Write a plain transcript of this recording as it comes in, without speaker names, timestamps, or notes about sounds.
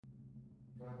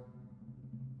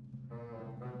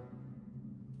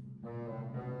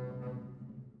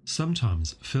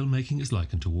Sometimes filmmaking is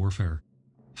likened to warfare.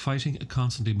 Fighting a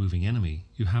constantly moving enemy,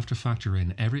 you have to factor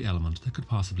in every element that could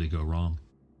possibly go wrong.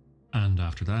 And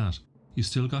after that, you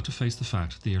still got to face the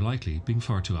fact that you're likely being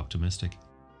far too optimistic.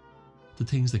 The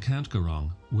things that can't go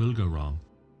wrong will go wrong,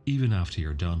 even after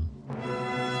you're done.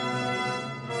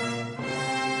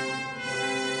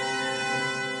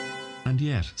 And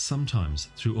yet, sometimes,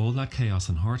 through all that chaos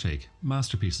and heartache,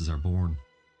 masterpieces are born.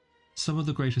 Some of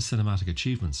the greatest cinematic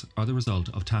achievements are the result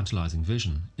of tantalizing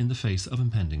vision in the face of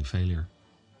impending failure.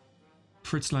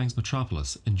 Fritz Lang's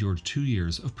Metropolis endured 2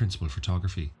 years of principal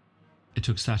photography. It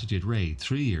took Satyajit Ray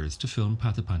 3 years to film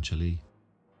Patha Panchali.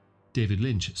 David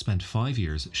Lynch spent 5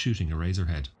 years shooting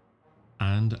Eraserhead.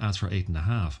 And as for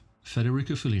 8.5,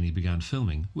 Federico Fellini began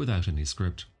filming without any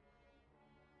script.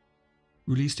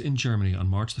 Released in Germany on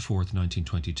March 4,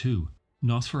 1922,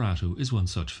 Nosferatu is one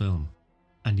such film,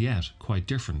 and yet quite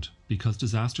different because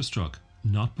disaster struck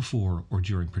not before or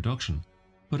during production,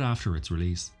 but after its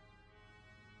release.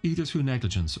 Either through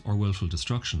negligence or willful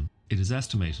destruction, it is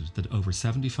estimated that over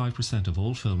 75% of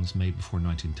all films made before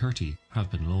 1930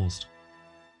 have been lost.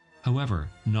 However,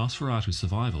 Nosferatu's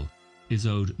survival is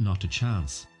owed not to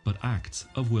chance, but acts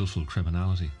of willful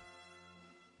criminality.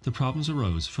 The problems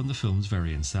arose from the film's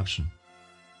very inception.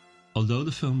 Although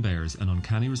the film bears an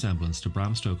uncanny resemblance to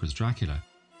Bram Stoker's Dracula,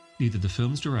 neither the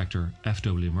film's director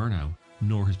F.W. Murnau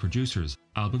nor his producers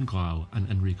Alban Grau and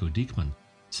Enrico Diekmann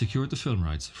secured the film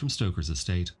rights from Stoker's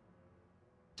estate.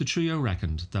 The trio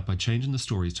reckoned that by changing the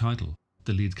story's title,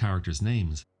 the lead characters'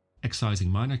 names, excising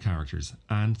minor characters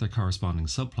and their corresponding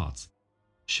subplots,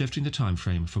 shifting the time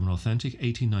frame from an authentic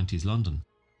 1890s London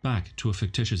back to a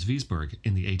fictitious Wiesberg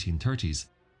in the 1830s,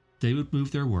 they would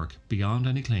move their work beyond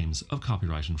any claims of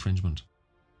copyright infringement.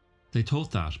 They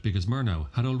thought that because Murnau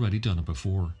had already done it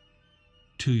before.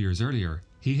 2 years earlier,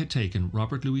 he had taken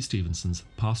Robert Louis Stevenson's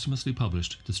posthumously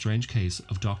published The Strange Case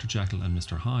of Dr. Jekyll and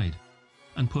Mr. Hyde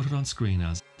and put it on screen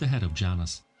as The Head of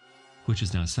Janus, which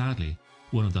is now sadly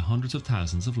one of the hundreds of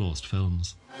thousands of lost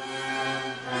films.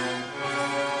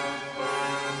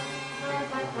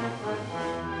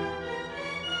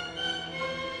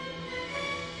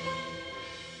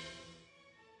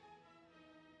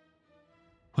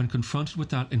 When confronted with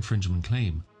that infringement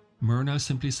claim, Murnau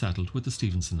simply settled with the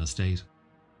Stevenson estate.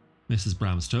 Mrs.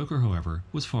 Bram Stoker, however,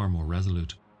 was far more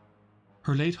resolute.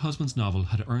 Her late husband's novel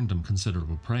had earned him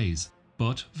considerable praise,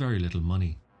 but very little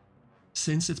money.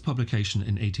 Since its publication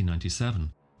in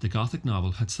 1897, the Gothic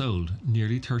novel had sold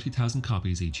nearly 30,000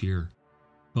 copies each year.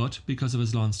 But because of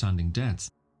his long-standing debts,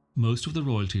 most of the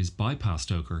royalties bypassed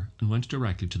Stoker and went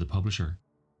directly to the publisher.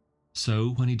 So,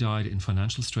 when he died in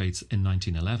financial straits in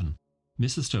 1911,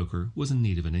 Mrs. Stoker was in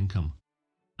need of an income.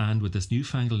 And with this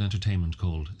newfangled entertainment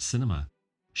called cinema,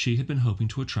 she had been hoping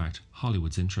to attract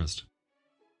Hollywood's interest.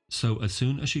 So as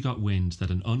soon as she got wind that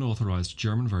an unauthorized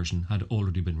German version had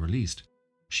already been released,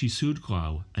 she sued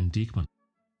Grau and Diekmann.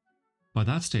 By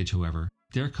that stage, however,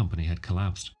 their company had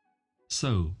collapsed.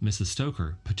 So Mrs.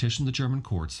 Stoker petitioned the German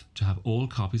courts to have all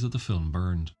copies of the film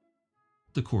burned.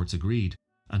 The courts agreed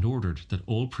and ordered that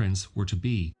all prints were to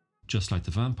be, just like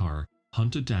the vampire,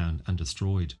 hunted down and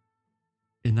destroyed.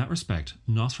 In that respect,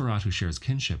 Nosferatu shares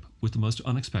kinship with the most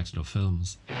unexpected of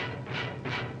films.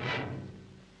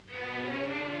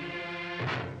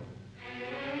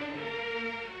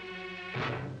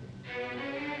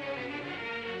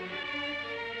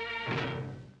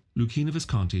 Luchino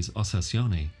Visconti's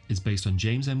Ossessione is based on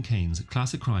James M. Cain's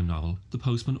classic crime novel The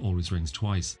Postman Always Rings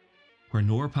Twice, where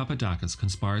Nora Papadakis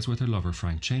conspires with her lover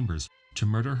Frank Chambers to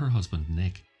murder her husband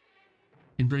Nick.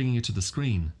 In bringing it to the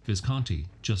screen, Visconti,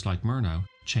 just like Murnau,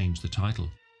 changed the title.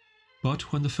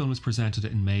 But when the film was presented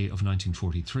in May of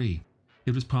 1943,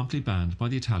 it was promptly banned by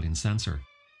the Italian censor,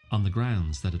 on the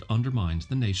grounds that it undermined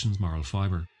the nation's moral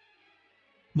fibre.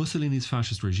 Mussolini's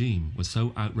fascist regime was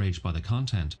so outraged by the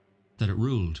content that it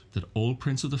ruled that all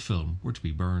prints of the film were to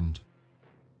be burned.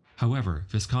 However,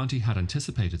 Visconti had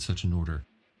anticipated such an order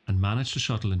and managed to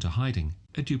shuttle into hiding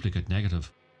a duplicate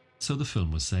negative, so the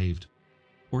film was saved.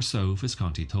 Or so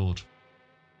Visconti thought.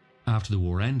 After the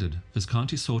war ended,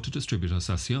 Visconti sought to distribute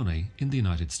Ossessione in the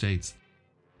United States.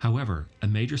 However, a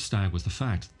major snag was the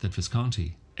fact that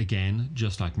Visconti, again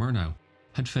just like Murnau,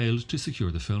 had failed to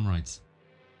secure the film rights.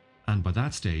 And by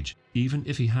that stage, even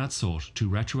if he had sought to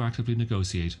retroactively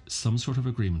negotiate some sort of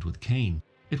agreement with Cain,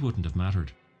 it wouldn't have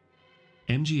mattered.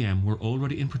 MGM were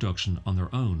already in production on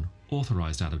their own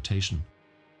authorized adaptation.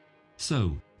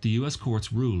 So, the US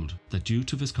courts ruled that due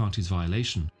to Visconti's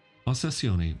violation,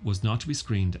 Ossessione was not to be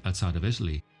screened outside of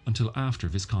Italy until after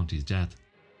Visconti's death.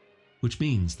 which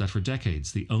means that for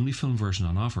decades the only film version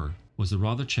on offer was the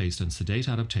rather chaste and sedate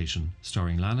adaptation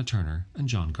starring Lana Turner and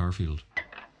John Garfield.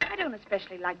 I don't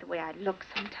especially like the way I look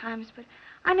sometimes, but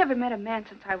I never met a man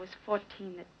since I was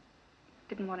 14 that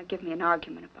didn't want to give me an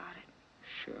argument about it.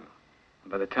 Sure.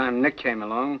 By the time Nick came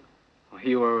along, well,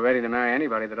 you were ready to marry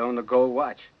anybody that owned a gold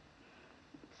watch.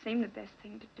 It seemed the best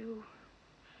thing to do,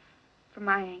 from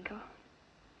my angle.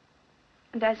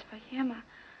 And as for him,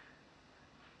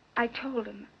 I told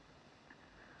him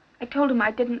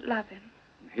I didn't love him.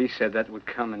 He said that would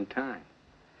come in time.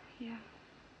 Yeah.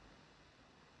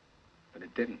 But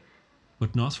it didn't.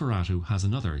 But Nosferatu has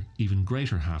another, even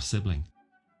greater half-sibling,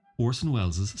 Orson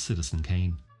Welles' Citizen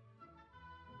Kane.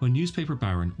 When newspaper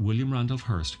baron William Randolph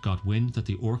Hearst got wind that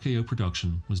the RKO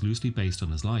production was loosely based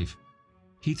on his life,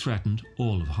 he threatened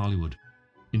all of Hollywood,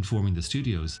 informing the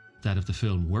studios that if the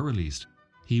film were released,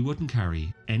 he wouldn't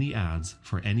carry any ads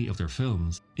for any of their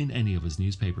films in any of his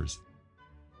newspapers.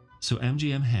 So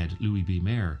MGM head Louis B.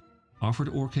 Mayer offered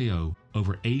RKO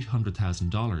over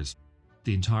 $800,000,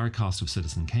 the entire cost of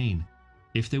Citizen Kane,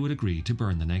 if they would agree to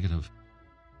burn the negative.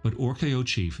 But RKO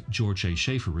chief George A.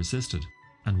 Schaefer resisted,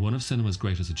 and one of cinema's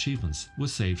greatest achievements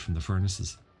was saved from the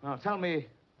furnaces. Now tell me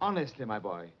honestly, my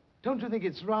boy, don't you think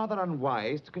it's rather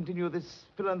unwise to continue this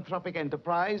philanthropic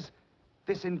enterprise?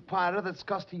 This Inquirer that's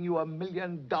costing you $1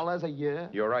 million a year?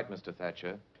 You're right, Mr.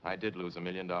 Thatcher. I did lose $1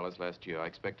 million last year. I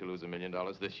expect to lose $1 million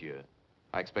this year.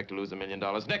 I expect to lose $1 million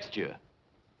next year.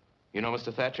 You know,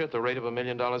 Mr. Thatcher, at the rate of $1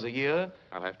 million a year,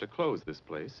 I'll have to close this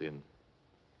place in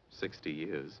 60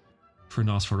 years. For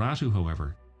Nosferatu,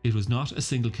 however, it was not a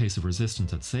single case of resistance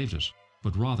that saved it,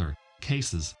 but rather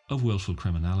cases of willful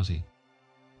criminality.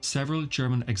 Several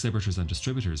German exhibitors and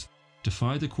distributors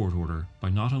defied the court order by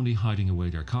not only hiding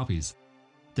away their copies,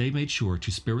 they made sure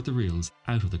to spirit the reels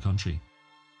out of the country.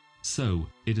 So,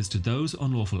 it is to those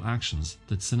unlawful actions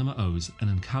that cinema owes an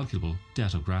incalculable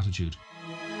debt of gratitude.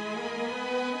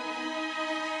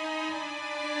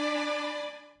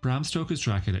 Bram Stoker's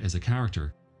Dracula is a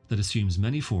character that assumes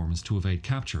many forms to evade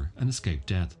capture and escape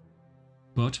death.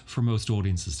 But for most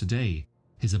audiences today,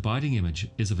 his abiding image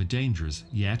is of a dangerous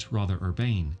yet rather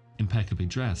urbane, impeccably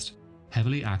dressed,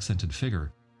 heavily accented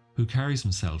figure who carries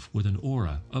himself with an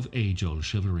aura of age-old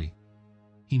chivalry.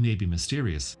 He may be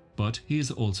mysterious, but he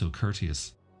is also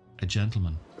courteous, a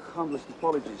gentleman. Humblest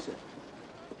apologies.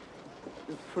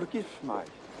 Forgive my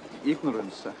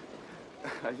ignorance.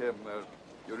 I am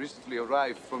you recently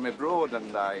arrived from abroad,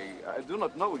 and I do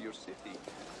not know your city.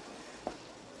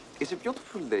 Is a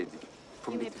beautiful lady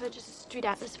from You may purchase a street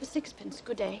atlas for 6p.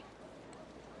 Good day.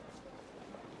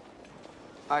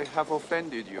 I have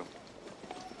offended you.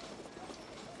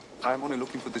 I am only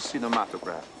looking for the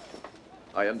cinematograph.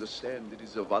 I understand it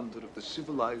is a wonder of the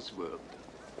civilized world.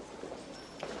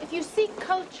 If you seek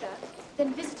culture,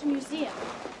 then visit a museum.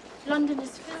 London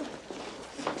is filled.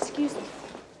 Excuse me.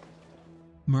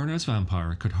 Murnau's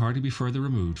vampire could hardly be further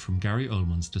removed from Gary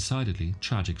Oldman's decidedly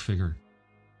tragic figure.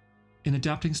 In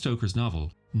adapting Stoker's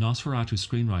novel, Nosferatu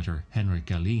screenwriter Henrik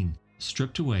Galeen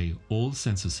stripped away all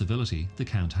sense of civility the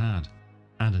Count had,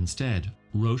 and instead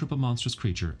wrote up a monstrous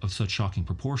creature of such shocking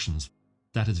proportions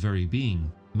that his very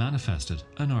being manifested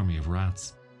an army of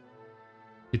rats.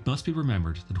 It must be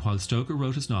remembered that while Stoker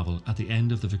wrote his novel at the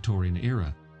end of the Victorian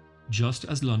era, just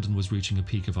as London was reaching a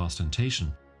peak of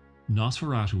ostentation,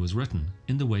 Nosferatu was written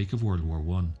in the wake of World War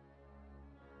I.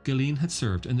 Galeen had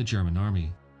served in the German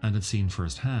army and had seen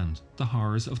firsthand the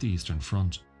horrors of the Eastern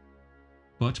Front.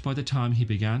 But by the time he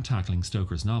began tackling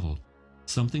Stoker's novel,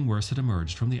 something worse had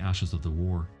emerged from the ashes of the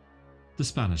war: the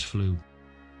Spanish flu.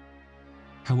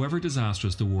 However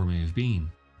disastrous the war may have been,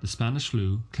 the Spanish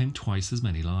flu claimed twice as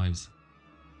many lives.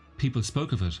 People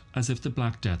spoke of it as if the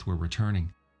Black Death were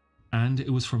returning, and it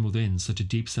was from within such a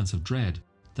deep sense of dread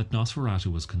that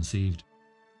Nosferatu was conceived.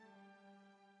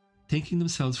 Thinking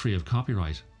themselves free of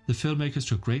copyright, the filmmakers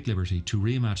took great liberty to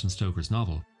reimagine Stoker's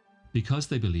novel because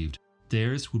they believed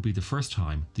theirs would be the first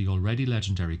time the already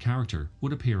legendary character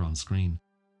would appear on screen.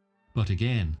 But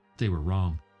again, they were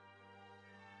wrong.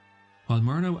 While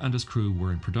Murnau and his crew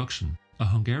were in production, a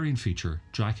Hungarian feature,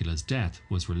 Dracula's Death,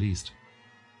 was released.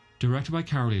 Directed by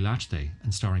Carolee Lachty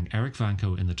and starring Eric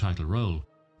Vanko in the title role,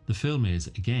 the film is,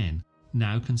 again,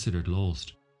 now considered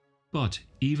lost. But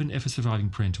even if a surviving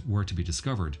print were to be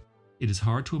discovered, it is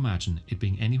hard to imagine it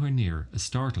being anywhere near as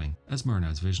startling as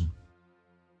Murnau's vision.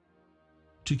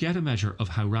 To get a measure of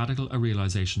how radical a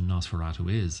realisation Nosferatu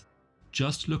is,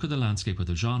 just look at the landscape of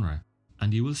the genre,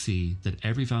 and you will see that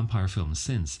every vampire film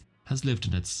since has lived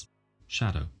in its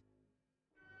shadow.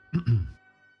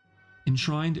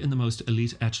 Enshrined in the most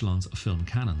elite echelons of film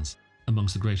canons,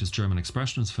 amongst the greatest German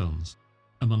expressionist films,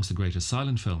 amongst the greatest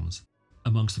silent films,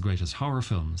 amongst the greatest horror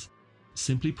films.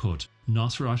 Simply put,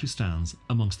 Nosferatu stands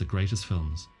amongst the greatest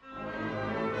films.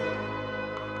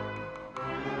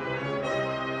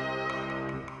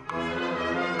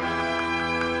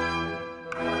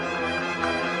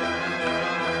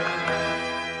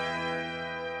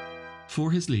 For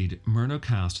his lead, Murnau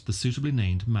cast the suitably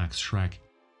named Max Schreck,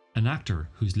 an actor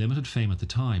whose limited fame at the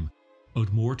time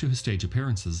owed more to his stage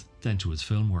appearances than to his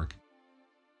film work.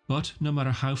 But no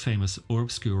matter how famous or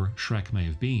obscure Schreck may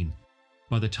have been,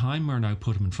 by the time Murnau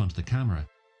put him in front of the camera,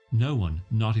 no one,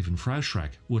 not even Frau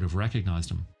Schreck, would have recognised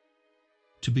him.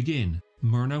 To begin,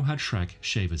 Murnau had Schreck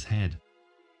shave his head.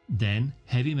 Then,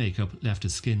 heavy makeup left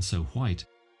his skin so white,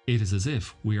 it is as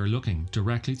if we are looking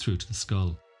directly through to the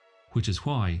skull, which is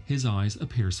why his eyes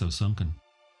appear so sunken.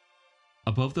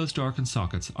 Above those darkened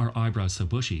sockets are eyebrows so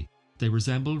bushy, they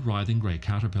resemble writhing grey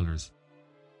caterpillars.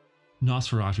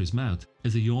 Nosferatu's mouth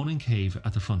is a yawning cave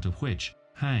at the front of which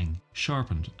hang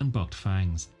sharpened and bucked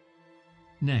fangs.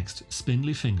 Next,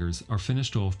 spindly fingers are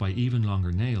finished off by even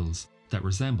longer nails that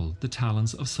resemble the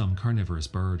talons of some carnivorous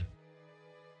bird.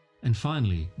 And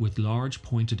finally, with large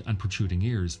pointed and protruding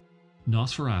ears,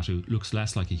 Nosferatu looks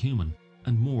less like a human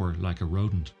and more like a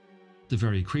rodent, the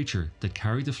very creature that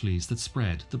carried the fleas that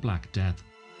spread the Black Death.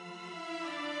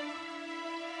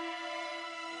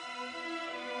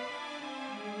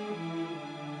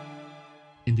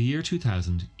 In the year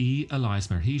 2000, E. Elias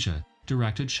Merhige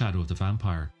directed Shadow of the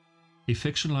Vampire, a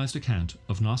fictionalized account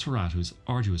of Nosferatu's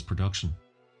arduous production.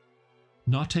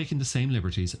 Not taking the same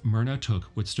liberties Murnau took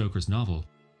with Stoker's novel,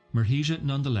 Merhige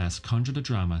nonetheless conjured a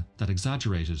drama that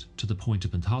exaggerated, to the point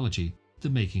of mythology, the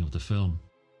making of the film.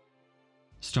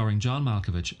 Starring John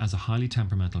Malkovich as a highly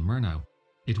temperamental Murnau,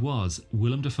 it was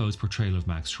Willem Dafoe's portrayal of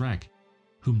Max Schreck,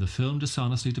 whom the film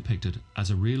dishonestly depicted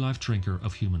as a real-life drinker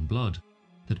of human blood,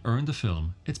 that earned the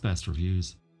film its best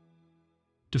reviews.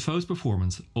 Dafoe's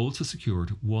performance also secured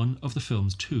one of the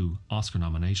film's 2 Oscar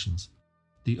nominations,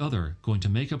 the other going to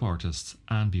makeup artists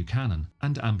Anne Buchanan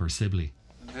and Amber Sibley.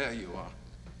 There you are.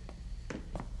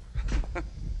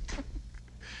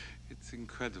 It's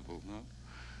incredible, no?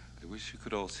 I wish you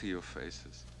could all see your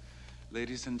faces.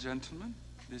 Ladies and gentlemen,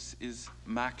 this is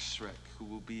Max Schreck, who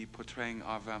will be portraying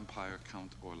our vampire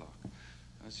Count Orlok.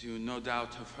 As you no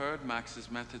doubt have heard,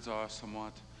 Max's methods are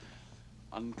somewhat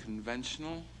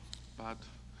unconventional, but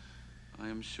I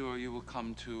am sure you will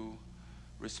come to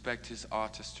respect his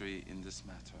artistry in this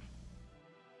matter.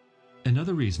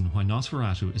 Another reason why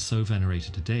Nosferatu is so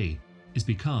venerated today is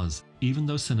because, even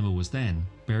though cinema was then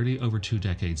barely over 2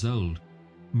 decades old,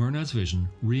 Murnau's vision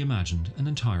reimagined an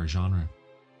entire genre.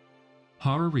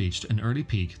 Horror reached an early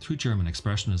peak through German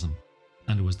Expressionism,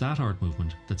 and it was that art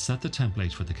movement that set the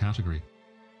template for the category.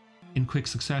 In quick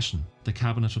succession, The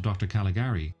Cabinet of Dr.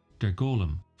 Caligari, Der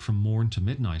Golem, From Morn to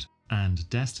Midnight, and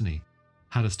Destiny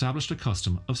had established a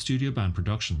custom of studio-bound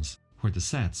productions where the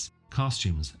sets,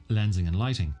 costumes, lensing and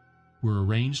lighting were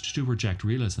arranged to reject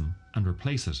realism and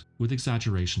replace it with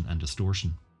exaggeration and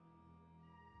distortion.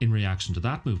 In reaction to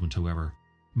that movement, however,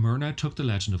 Murnau took the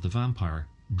legend of the vampire,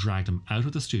 dragged him out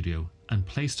of the studio and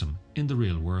placed him in the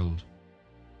real world.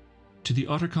 To the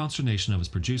utter consternation of his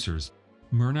producers,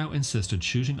 Murnau insisted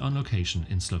shooting on location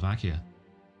in Slovakia.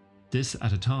 This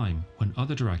at a time when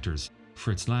other directors,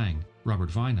 Fritz Lang,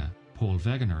 Robert Weine, Paul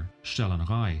Wegener, Stellan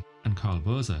Rai and Karl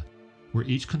Bose, were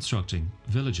each constructing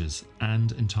villages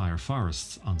and entire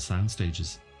forests on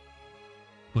soundstages.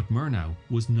 But Murnau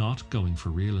was not going for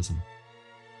realism.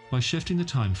 By shifting the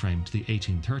time frame to the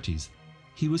 1830s,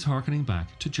 he was harkening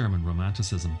back to German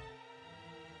Romanticism.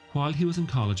 While he was in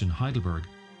college in Heidelberg,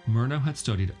 Murnau had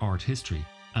studied art history,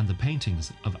 and the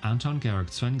paintings of Anton Georg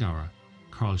Zwengauer,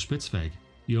 Karl Spitzweg,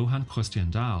 Johann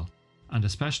Christian Dahl, and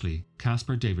especially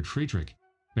Caspar David Friedrich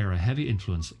bear a heavy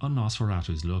influence on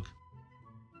Nosferatu's look.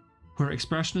 Where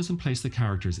Expressionism placed the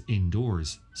characters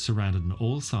indoors, surrounded on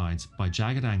all sides by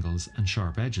jagged angles and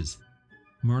sharp edges,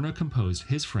 Murnau composed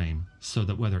his frame so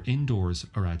that whether indoors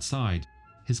or outside,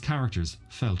 his characters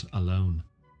felt alone.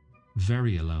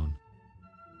 Very alone.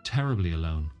 Terribly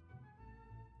alone.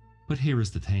 But here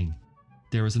is the thing.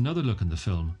 There is another look in the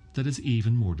film that is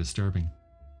even more disturbing.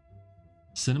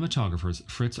 Cinematographers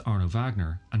Fritz Arno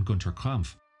Wagner and Gunter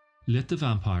Krampf lit the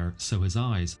vampire so his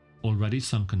eyes, already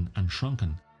sunken and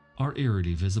shrunken, are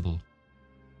eerily visible.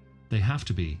 They have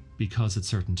to be, because at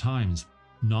certain times,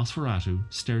 Nosferatu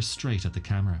stares straight at the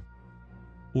camera.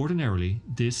 Ordinarily,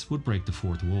 this would break the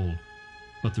fourth wall,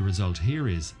 but the result here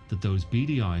is that those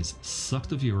beady eyes suck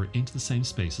the viewer into the same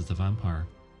space as the vampire.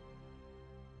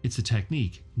 It's a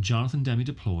technique Jonathan Demme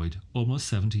deployed almost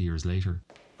 70 years later.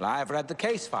 Well, I've read the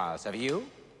case files, have you?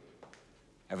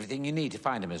 Everything you need to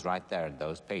find him is right there in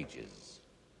those pages.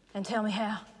 And tell me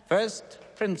how. First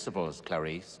principles,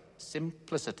 Clarice.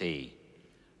 Simplicity.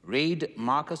 Read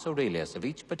Marcus Aurelius. Of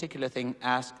each particular thing,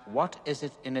 ask, what is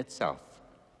it in itself?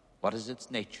 What is its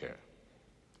nature?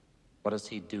 What does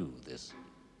he do, this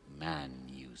man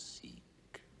you seek?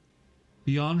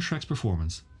 Beyond Shrek's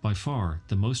performance, by far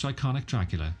the most iconic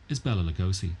Dracula is Bela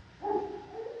Lugosi.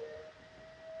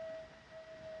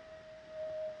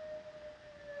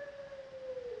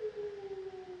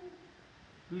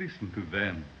 Listen to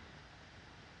them.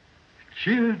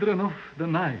 Children of the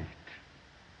night.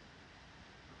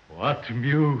 What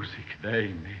music they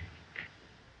make.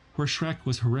 Where Shrek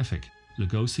was horrific,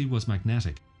 Lugosi was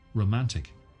magnetic,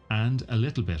 romantic, and a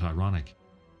little bit ironic.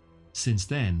 Since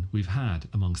then, we've had,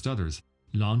 amongst others,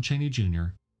 Lon Chaney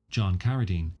Jr., John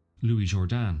Carradine, Louis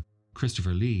Jourdan,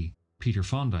 Christopher Lee, Peter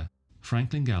Fonda,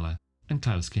 Frank Langella, and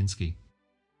Klaus Kinski.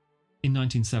 In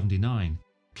 1979,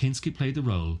 Kinski played the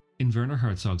role in Werner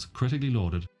Herzog's critically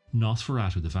lauded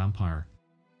Nosferatu the Vampire,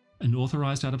 an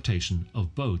authorized adaptation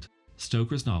of both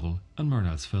Stoker's novel and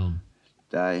Murnau's film.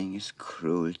 Dying is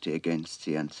cruelty against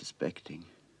the unsuspecting.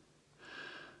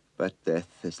 But death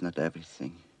is not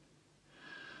everything.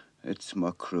 It's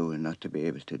more cruel not to be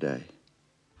able to die.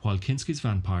 While Kinski's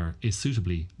vampire is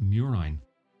suitably murine,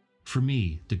 for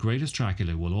me, the greatest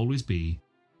Dracula will always be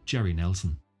Jerry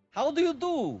Nelson. How do you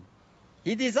do?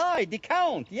 It is I, the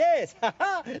Count, yes.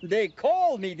 They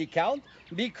call me the Count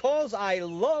because I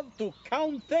love to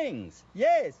count things,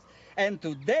 yes. And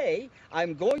today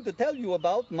I'm going to tell you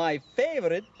about my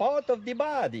favorite part of the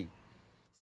body.